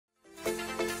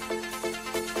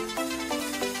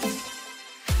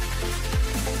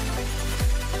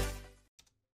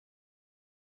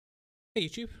Hey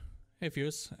YouTube, hey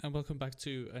viewers, and welcome back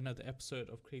to another episode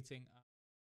of creating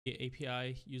the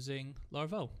API using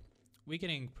Laravel. We're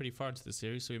getting pretty far into the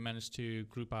series, so we managed to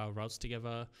group our routes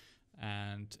together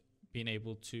and being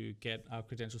able to get our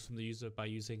credentials from the user by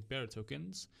using bearer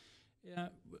tokens.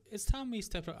 It's time we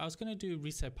stepped up. I was going to do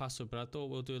reset password, but I thought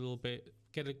we'll do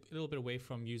get a little bit away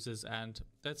from users, and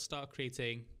let's start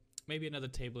creating maybe another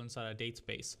table inside our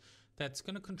database that's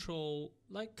going to control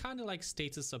kind of like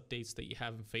status updates that you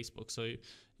have in Facebook. So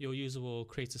your user will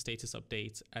create a status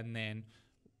update and then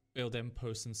it'll then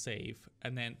post and save,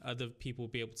 and then other people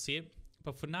will be able to see it.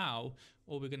 But for now,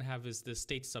 all we're going to have is the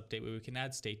status update where we can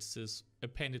add statuses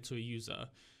appended to a user,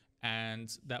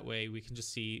 and that way we can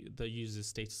just see the user's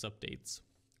status updates.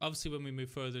 Obviously, when we move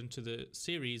further into the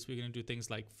series, we're going to do things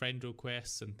like friend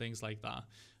requests and things like that,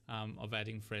 of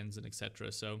adding friends and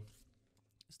etc. So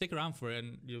stick around for it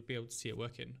and you'll be able to see it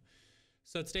working.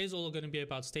 So today's all going to be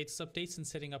about status updates and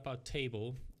setting up our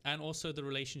table, and also the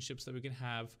relationships that we can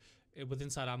have with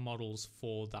inside our models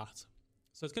for that.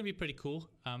 So it's going to be pretty cool.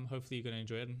 Hopefully you're going to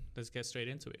enjoy it, and let's get straight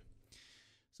into it.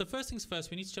 So first things first,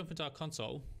 we need to jump into our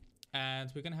console, and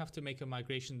we're going to have to make a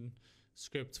migration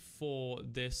script for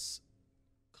this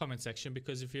comment section,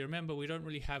 because if you remember, we don't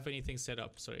really have anything set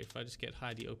up. Sorry, if I just get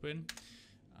Heidi open.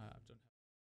 I don't have it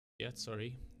yet,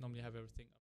 sorry. Normally I have everything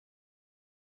up.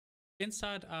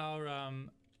 Inside our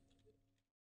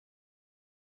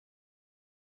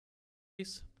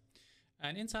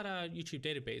and inside our YouTube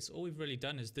database, all we've really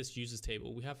done is this users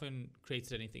table. We haven't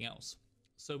created anything else.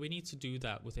 So we need to do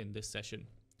that within this session.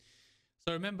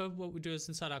 So remember, what we do is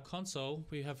inside our console,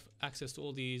 we have access to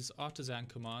all these artisan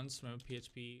commands. Remember,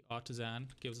 PHP artisan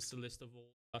gives us a list of all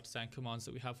artisan commands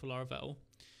that we have for Laravel.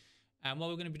 And what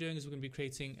we're going to be doing is we're going to be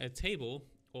creating a table,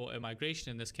 or a migration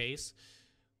in this case.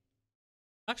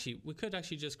 Actually, we could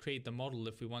actually just create the model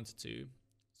if we wanted to.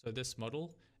 So this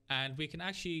model, and we can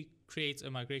actually create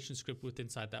a migration script with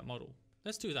inside that model.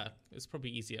 Let's do that. It's probably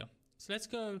easier. So let's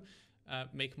go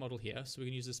make model here. So we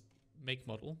can use this make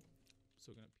model.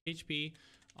 So we're going to PHP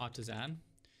artisan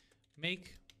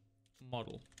make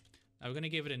model. Now we're going to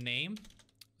give it a name.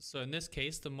 So in this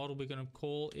case, the model we're going to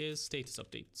call is status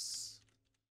updates.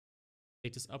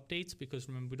 Status updates, because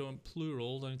remember, we don't want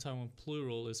plural. The only time when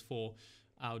plural is for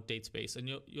our database, and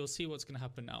you'll see what's going to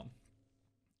happen now.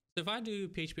 So if I do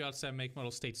PHP artisan make model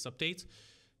status update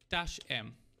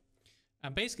 -m,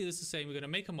 and basically this is saying we're going to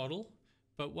make a model,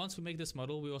 but once we make this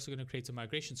model, we're also going to create a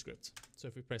migration script. So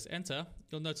if we press enter,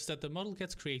 you'll notice that the model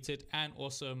gets created and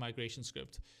also a migration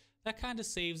script. That kind of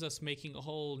saves us making a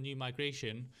whole new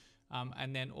migration,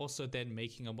 and then also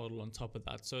making a model on top of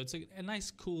that. So it's a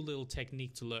nice, cool little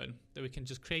technique to learn, that we can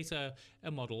just create a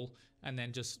model and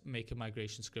then just make a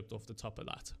migration script off the top of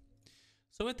that.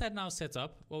 So with that now set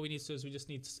up, what we need to do is we just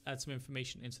need to add some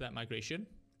information into that migration.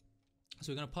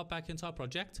 So we're going to pop back into our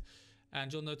project,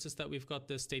 and you'll notice that we've got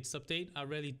the status update. I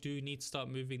really do need to start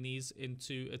moving these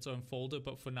into its own folder,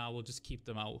 but for now we'll just keep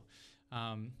them out.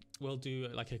 We'll do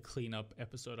like a cleanup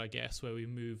episode, I guess, where we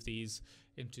move these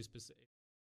into specific.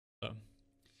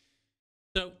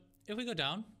 So if we go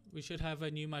down, we should have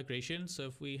a new migration. So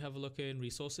if we have a look in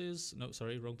resources, no,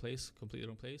 sorry, wrong place, completely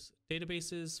wrong place.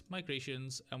 Databases,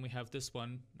 migrations, and we have this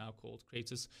one now called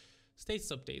creators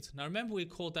status update. Now remember, we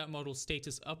called that model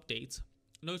status update.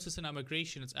 Notice in our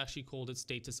migration, it's actually called it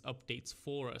status updates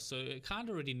for us. So it kind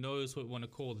of already knows what we want to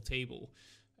call the table.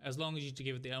 As long as you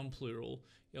give it the plural,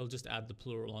 it'll just add the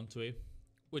plural onto it,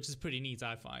 which is pretty neat,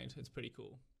 I find. It's pretty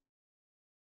cool.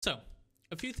 So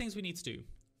a few things we need to do.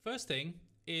 First thing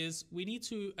is we need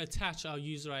to attach our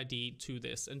user ID to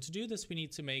this. And to do this, we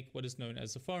need to make what is known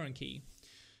as a foreign key.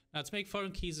 Now, to make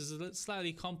foreign keys is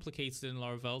slightly complicated in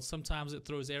Laravel. Sometimes it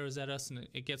throws errors at us and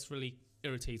it gets really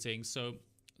irritating. So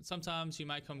sometimes you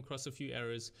might come across a few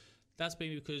errors. That's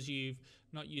maybe because you've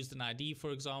not used an ID,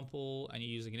 for example, and you're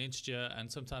using an integer,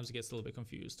 and sometimes it gets a little bit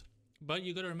confused. But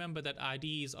you got to remember that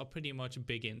IDs are pretty much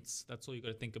big ints. That's all you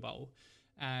got to think about.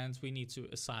 And we need to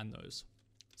assign those.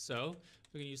 So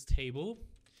we're going to use table,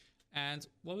 and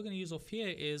what we're going to use off here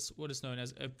is what is known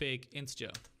as a big integer.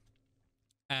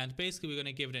 And basically we're going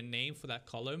to give it a name for that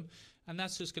column, and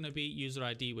that's just going to be user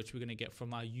ID, which we're going to get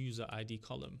from our user ID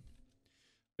column.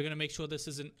 We're going to make sure this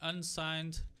is an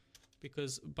unsigned,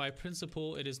 because by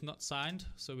principle it is not signed,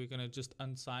 so we're going to just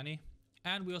unsign it.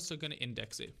 And we're also going to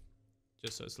index it,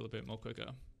 just so it's a little bit more quicker.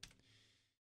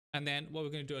 And then what we're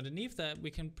going to do underneath that,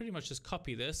 we can pretty much just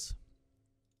copy this.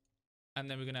 And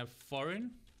then we're going to have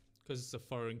foreign, because it's a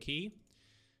foreign key.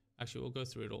 Actually, we'll go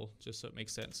through it all just so it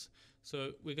makes sense.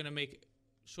 So we're going to make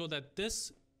sure that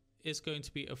this is going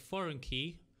to be a foreign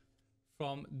key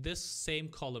from this same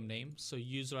column name, so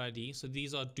user ID. So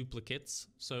these are duplicates.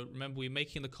 So remember, we're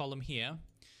making the column here,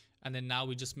 and then now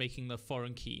we're just making the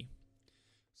foreign key.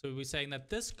 So we're saying that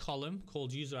this column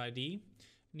called user ID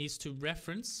needs to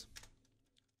reference,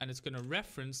 and it's going to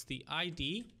reference the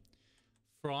ID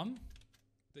from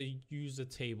the user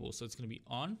table. So it's going to be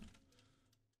on,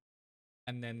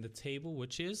 and then the table,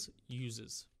 which is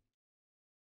users.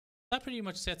 That pretty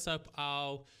much sets up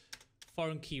our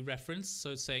foreign key reference. So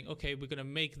it's saying, okay, we're going to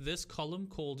make this column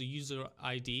called user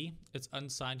ID. It's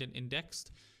unsigned and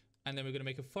indexed. And then we're going to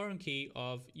make a foreign key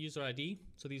of user ID.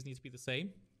 So these need to be the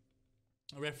same.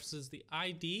 It references the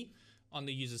ID on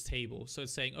the users table. So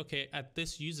it's saying, okay, at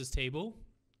this users table,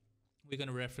 we're going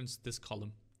to reference this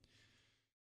column.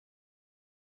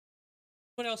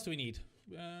 What else do we need?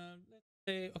 Let's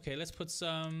say, okay, let's put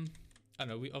some, I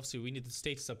don't know, we need the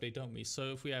status update, don't we?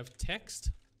 So if we have text,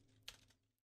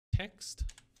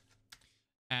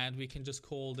 and we can just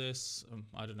call this,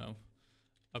 I don't know,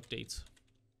 update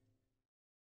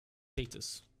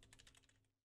status.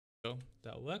 So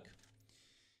that'll work.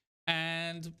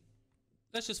 And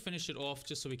let's just finish it off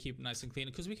just so we keep it nice and clean,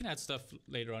 because we can add stuff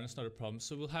later on. It's not a problem.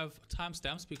 So we'll have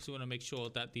timestamps because we want to make sure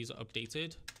that these are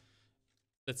updated.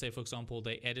 Let's say, for example,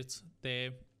 they edit their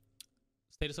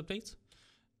status update.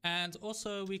 And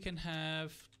also we can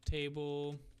have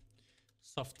table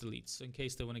soft deletes in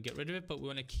case they want to get rid of it, but we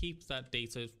want to keep that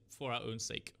data for our own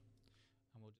sake.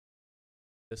 And we'll do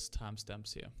this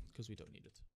timestamps here because we don't need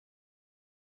it.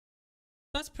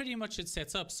 That's pretty much it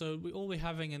sets up. So all we're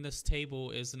having in this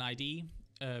table is an ID,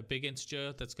 a big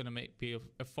integer that's going to be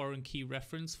a foreign key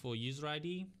reference for user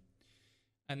ID.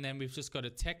 And then we've just got a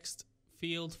text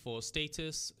field for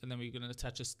status, and then we're going to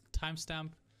attach a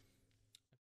timestamp.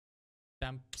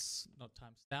 Stamps, not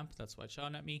timestamp, that's why it's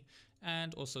shouting at me,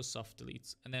 and also soft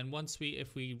deletes. And then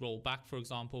if we roll back, for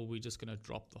example, we're just going to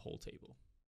drop the whole table.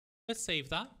 Let's save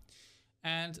that,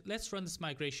 and let's run this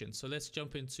migration. So let's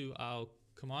jump into our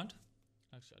command.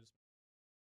 Actually,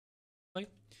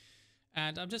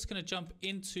 and I'm just going to jump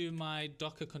into my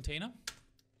Docker container,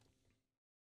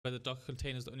 where the Docker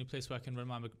container is the only place where I can run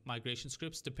my migration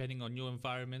scripts. Depending on your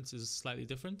environment is slightly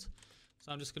different.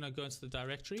 So I'm just going to go into the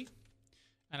directory,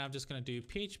 and I'm just going to do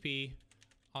php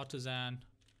artisan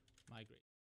migrate.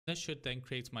 This should then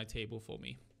create my table for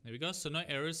me. There we go. So no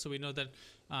errors. So we know that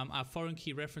our foreign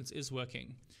key reference is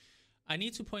working. I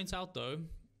need to point out though,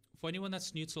 for anyone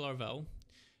that's new to Laravel,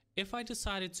 if I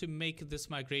decided to make this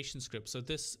migration script, so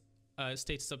this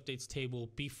status updates table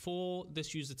before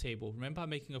this user table, remember I'm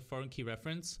making a foreign key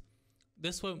reference,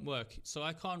 this won't work. So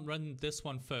I can't run this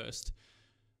one first.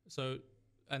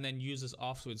 And then users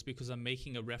afterwards, because I'm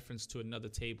making a reference to another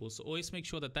table. So always make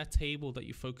sure that that table that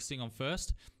you're focusing on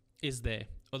first is there.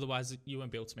 Otherwise, you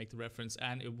won't be able to make the reference,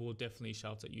 and it will definitely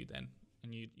shout at you then.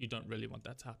 And you don't really want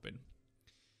that to happen.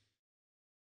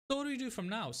 So what do we do from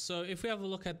now? So if we have a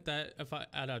look at that,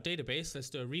 at our database, let's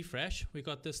do a refresh. We've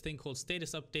got this thing called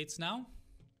status updates now.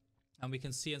 And we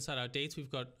can see inside our dates, we've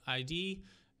got ID,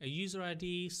 a user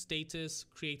ID, status,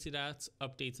 created at,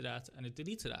 updated at, and a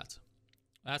deleted at.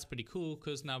 That's pretty cool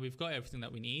because now we've got everything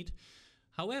that we need.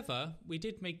 However, we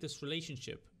did make this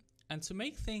relationship. And to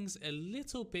make things a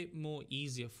little bit more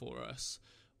easier for us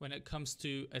when it comes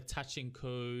to attaching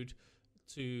code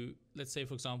to, let's say,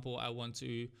 for example, I want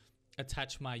to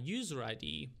attach my user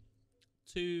ID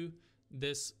to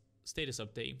this status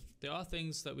update. There are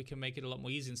things that we can make it a lot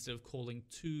more easy instead of calling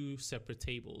two separate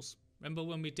tables. Remember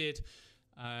when we did,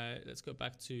 let's go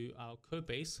back to our code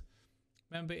base.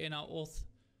 Remember in our auth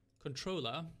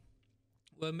controller,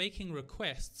 we're making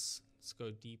requests. Let's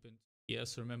go deep into here.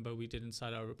 So remember we did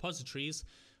inside our repositories,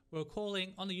 we're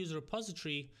calling on the user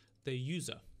repository the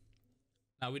user.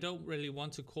 Now we don't really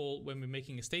want to call, when we're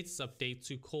making a status update,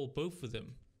 to call both of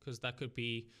them because that could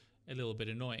be a little bit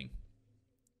annoying.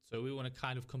 So we want to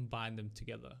kind of combine them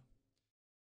together.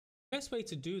 The best way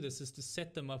to do this is to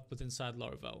set them up with inside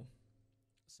Laravel.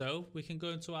 So we can go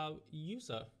into our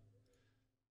user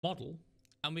model,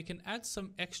 and we can add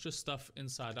some extra stuff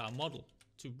inside our model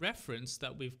to reference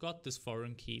that we've got this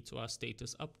foreign key to our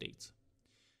status update.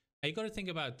 Now you got to think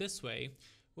about it this way.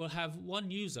 We'll have one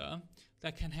user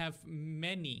that can have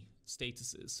many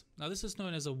statuses. Now this is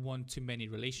known as a one-to-many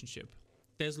relationship.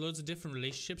 There's loads of different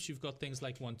relationships. You've got things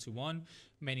like one-to-one,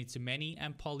 many-to-many,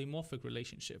 and polymorphic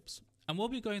relationships. And we'll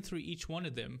be going through each one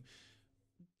of them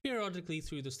periodically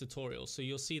through this tutorial. So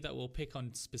you'll see that we'll pick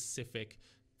on specific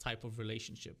type of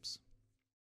relationships.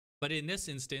 But in this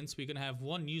instance, we're going to have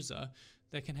one user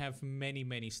that can have many,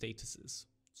 many statuses.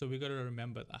 So we've got to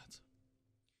remember that.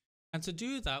 And to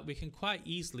do that, we can quite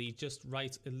easily just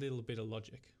write a little bit of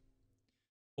logic.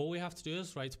 All we have to do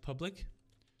is write public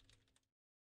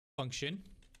function.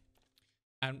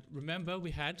 And remember, we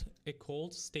had it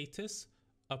called status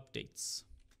updates.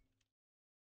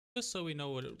 Just so we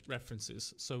know what it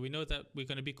references. So we know that we're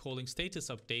going to be calling status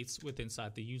updates with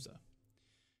inside the user.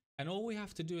 And all we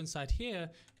have to do inside here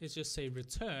is just say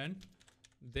return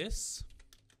this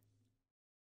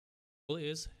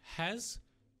is has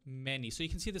many. So you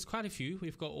can see there's quite a few.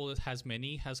 We've got all that has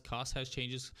many, has cast, has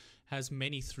changes, has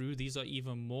many through. These are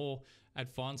even more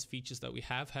advanced features that we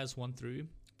have, has one through.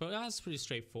 But that's pretty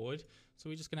straightforward. So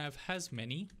we're just going to have has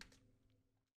many.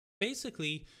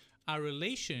 Basically, our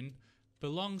relation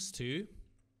belongs to,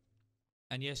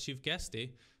 and yes, you've guessed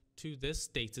it, to this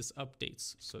status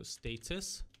updates. So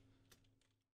status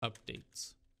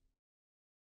updates.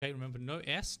 Okay, remember no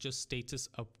S, just status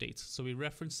updates. So we're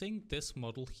referencing this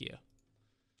model here.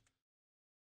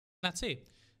 That's it.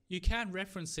 You can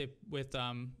reference it with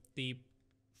the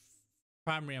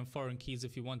primary and foreign keys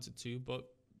if you wanted to, but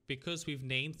because we've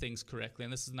named things correctly,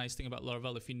 and this is the nice thing about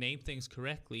Laravel, if you name things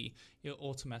correctly, it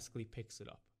automatically picks it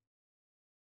up.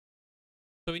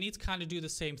 So we need to kind of do the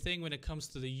same thing when it comes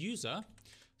to the user.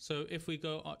 So if we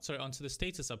go, onto the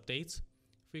status update,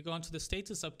 if we go onto the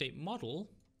status update model,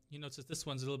 you notice this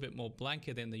one's a little bit more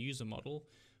blanker than the user model.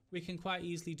 We can quite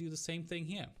easily do the same thing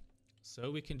here.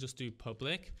 So we can just do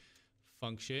public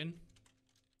function,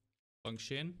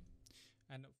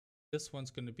 and this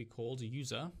one's going to be called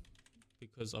user,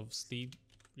 because obviously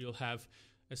you'll have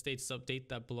a status update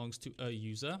that belongs to a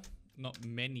user, not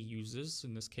many users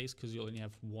in this case, because you only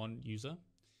have one user.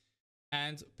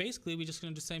 And basically we're just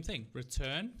going to do the same thing,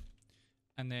 return,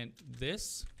 and then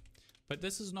this, but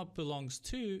this is not belongs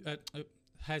to,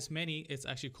 has many, it's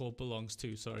actually called belongs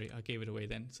to. Sorry, I gave it away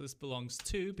then. So this belongs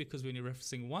to, because we're only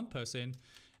referencing one person,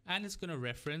 and it's going to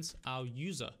reference our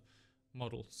user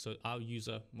model. So our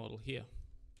user model here.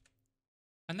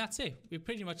 And that's it. We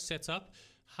pretty much set up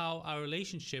how our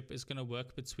relationship is going to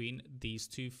work between these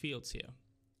two fields here.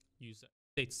 User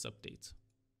status update.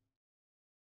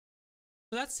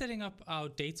 So that's setting up our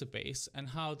database and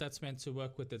how that's meant to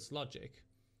work with its logic.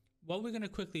 What we're going to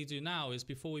quickly do now is,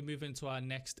 before we move into our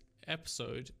next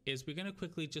episode, is we're going to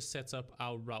quickly just set up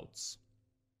our routes.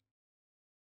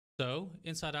 So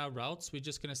inside our routes, we're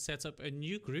just going to set up a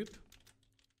new group,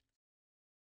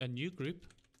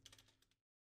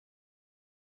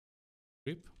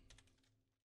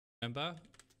 remember,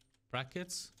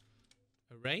 brackets,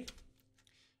 array.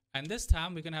 And this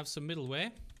time we're going to have some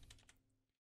middleware.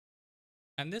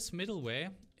 And this middleware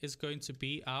is going to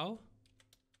be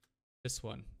this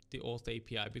one, the auth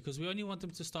API, because we only want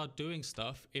them to start doing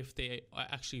stuff if they are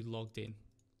actually logged in.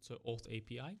 So auth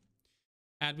API.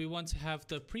 And we want to have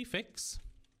the prefix,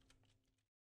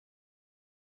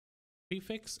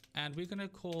 and we're going to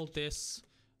call this,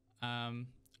 I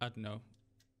don't know,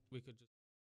 we could just,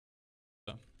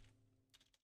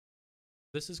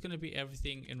 this is going to be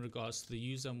everything in regards to the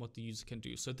user and what the user can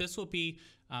do. So this will be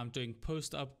doing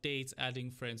post updates, adding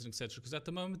friends, etc. Because at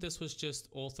the moment this was just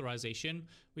authorization.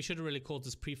 We should have really called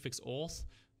this prefix auth,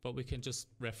 but we can just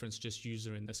reference just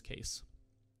user in this case.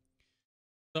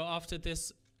 So after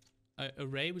this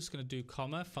array, we're just going to do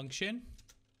comma function,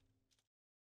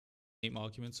 name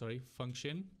argument, sorry,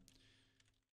 function,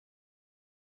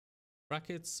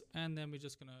 brackets, and then we're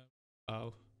just going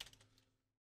to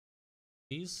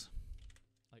these.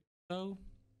 So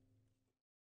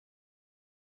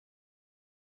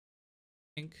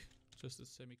I think just a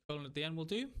semicolon at the end will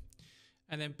do.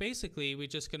 And then basically we're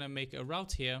just going to make a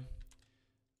route here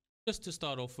just to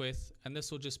start off with, and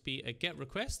this will just be a get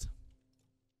request,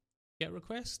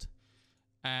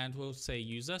 and we'll say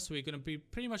user. So we're going to be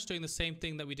pretty much doing the same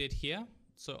thing that we did here,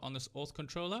 so on this auth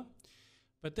controller,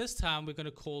 but this time we're going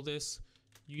to call this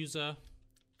user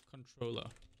controller,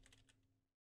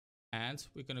 and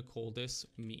we're going to call this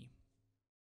me.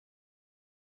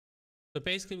 So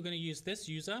basically we're going to use this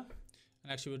user,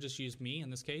 and actually we'll just use me in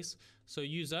this case. So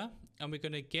user, and we're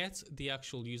going to get the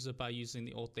actual user by using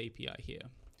the auth API here.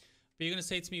 But you're going to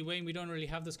say to me, Wayne, we don't really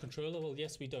have this controller. Well,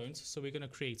 yes, we don't. So we're going to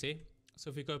create it. So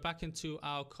if we go back into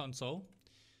our console,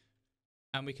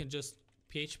 and we can just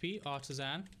PHP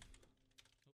artisan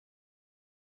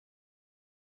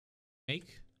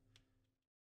make,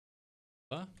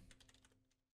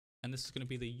 and this is going to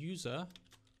be the user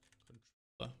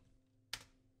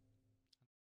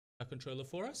controller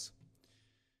for us.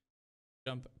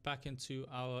 Jump back into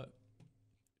our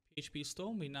PHP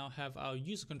store. We now have our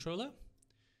user controller,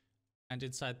 and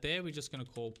inside there we're just going to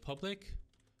call public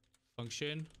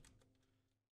function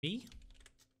me.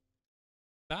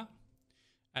 That,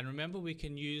 and remember we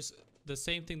can use the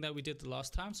same thing that we did the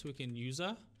last time. So we can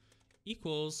user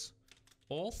equals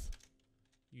auth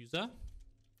user,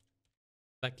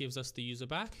 That gives us the user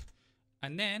back.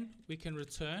 And then we can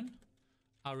return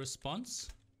our response,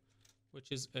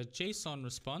 which is a JSON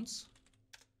response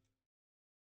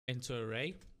into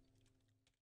array.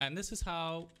 And this is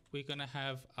how we're going to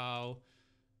have our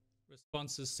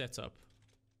responses set up.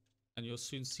 And you'll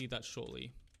soon see that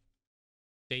shortly.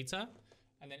 Data.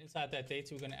 And then inside that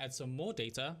data, we're going to add some more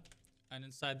data. And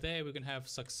inside there, we're going to have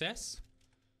success.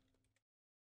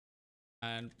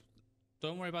 And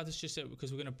don't worry about this just yet,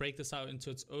 because we're going to break this out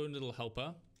into its own little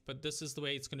helper. But this is the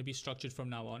way it's going to be structured from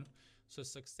now on. So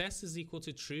success is equal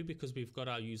to true because we've got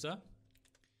our user.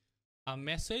 Our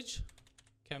message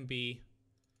can be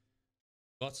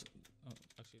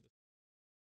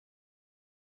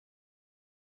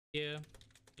here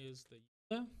is the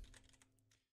user.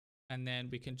 And then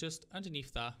we can just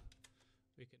underneath that,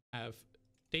 we can have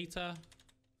data,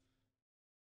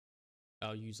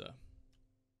 our user.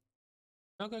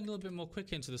 Now going a little bit more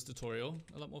quick into this tutorial,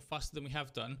 a lot more faster than we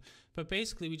have done. But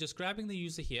basically we're just grabbing the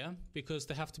user here because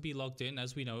they have to be logged in,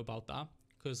 as we know about that,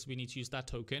 because we need to use that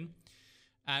token.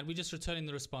 And we're just returning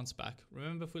the response back.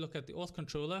 Remember, if we look at the auth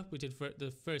controller, we did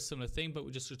the very similar thing, but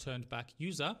we just returned back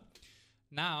user.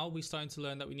 Now we're starting to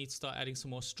learn that we need to start adding some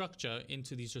more structure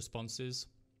into these responses.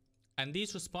 And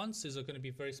these responses are going to be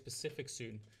very specific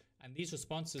soon. And these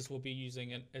responses will be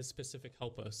using a specific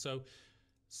helper. So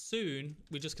soon,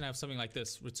 we're just going to have something like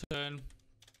this. Return.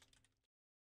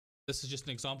 This is just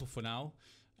an example for now.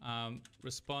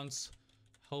 Response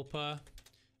helper.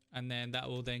 And then that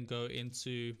will then go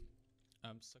into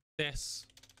success.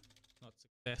 Not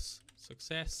success.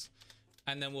 Success.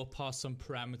 And then we'll pass some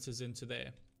parameters into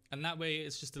there. And that way,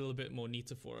 it's just a little bit more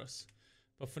neater for us.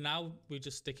 But for now, we're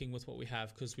just sticking with what we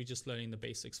have because we're just learning the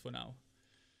basics for now.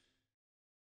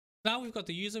 Now we've got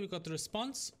the user, we've got the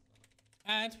response.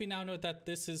 And we now know that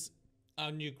this is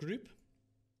our new group.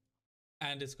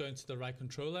 And it's going to the right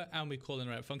controller. And we call in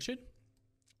the right function.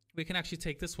 We can actually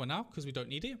take this one out because we don't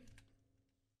need it.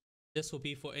 This will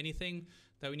be for anything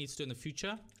that we need to do in the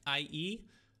future. I.e.,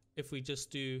 if we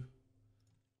just do,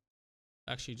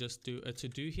 actually just do a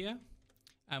to-do here.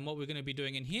 And what we're going to be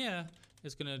doing in here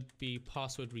is going to be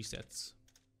password resets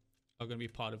are going to be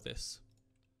part of this.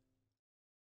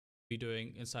 Be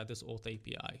doing inside this auth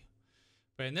API.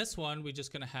 But in this one, we're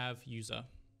just going to have user.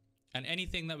 And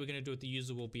anything that we're going to do with the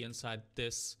user will be inside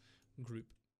this group.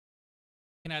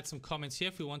 We can add some comments here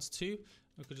if we want to.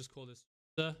 We could just call this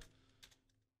the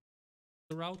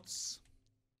routes.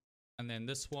 And then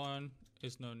this one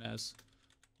is known as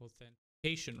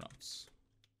authentication routes.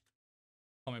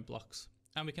 Comment blocks.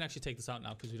 And we can actually take this out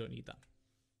now because we don't need that.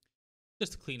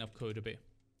 Just to clean up code a bit.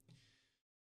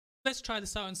 Let's try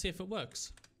this out and see if it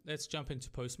works. Let's jump into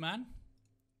Postman.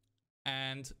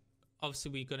 And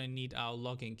obviously we're going to need our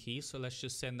login key. So let's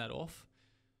just send that off.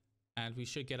 And we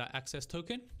should get our access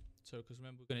token. So because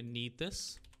remember, we're going to need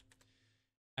this.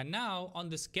 And now on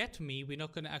this get me, we're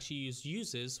not going to actually use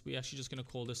users. We're actually just going to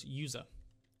call this user.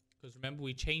 Because remember,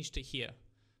 we changed it here.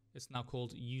 It's now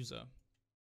called user.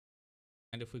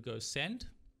 And if we go send,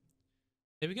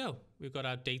 there we go. We've got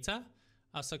our data.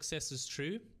 Our success is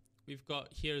true. We've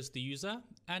got here is the user.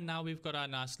 And now we've got our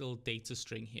nice little data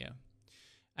string here.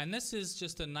 And this is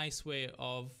just a nice way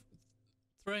of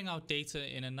throwing out data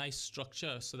in a nice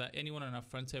structure so that anyone on our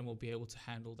front end will be able to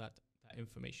handle that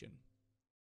information.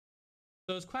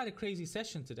 So it's quite a crazy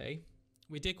session today.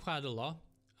 We did quite a lot.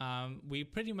 We're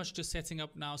pretty much just setting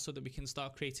up now so that we can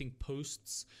start creating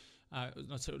posts.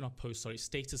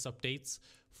 Status updates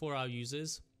for our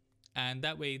users. And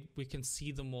that way we can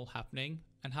see them all happening.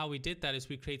 And how we did that is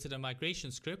we created a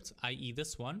migration script, i.e.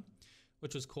 this one,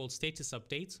 which was called status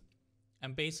update.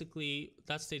 And basically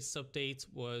that status update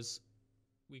was,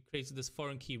 we created this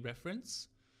foreign key reference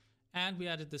and we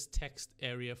added this text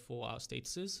area for our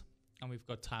statuses. And we've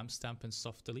got timestamp and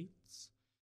soft deletes.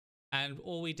 And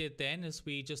all we did then is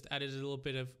we just added a little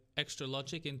bit of extra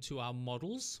logic into our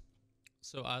models.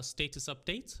 So our status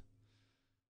update,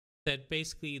 that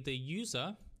basically the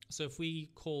user, so if we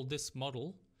call this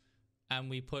model and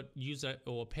we put user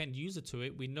or append user to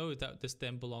it, we know that this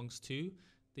then belongs to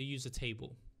the user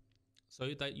table.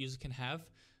 So that user can have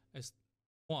as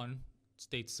one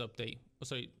status update.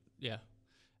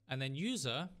 And then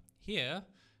user here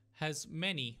has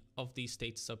many of these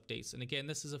status updates. And again,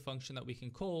 this is a function that we can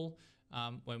call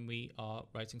when we are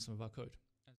writing some of our code.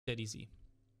 It's that easy.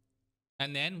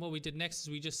 And then what we did next is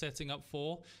we just setting up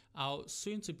for our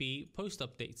soon to be post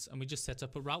updates. And we just set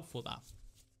up a route for that.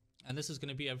 And this is going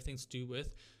to be everything to do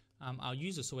with our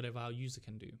user. So whatever our user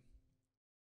can do.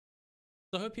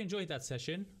 So I hope you enjoyed that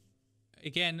session.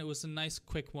 Again, it was a nice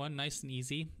quick one, nice and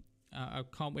easy. I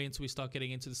can't wait until we start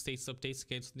getting into the status updates,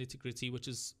 against nitty-gritty, which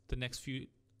is the next few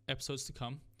episodes to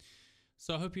come.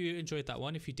 So I hope you enjoyed that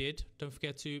one. If you did, don't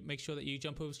forget to make sure that you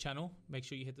jump over his channel. Make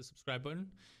sure you hit the subscribe button.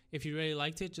 If you really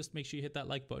liked it, just make sure you hit that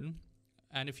like button.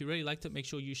 And if you really liked it, make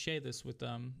sure you share this with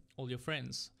all your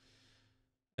friends.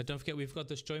 Don't forget, we've got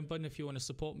this join button if you want to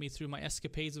support me through my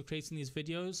escapades of creating these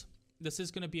videos. This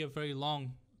is going to be a very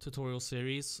long tutorial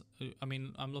series. I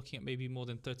mean, I'm looking at maybe more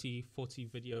than 30, 40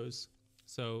 videos.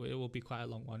 So it will be quite a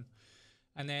long one.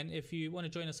 And then if you want to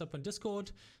join us up on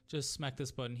Discord, just smack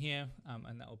this button here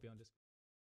and that will be on Discord.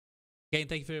 Again,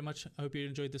 thank you very much. I hope you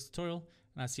enjoyed this tutorial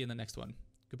and I'll see you in the next one.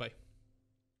 Goodbye.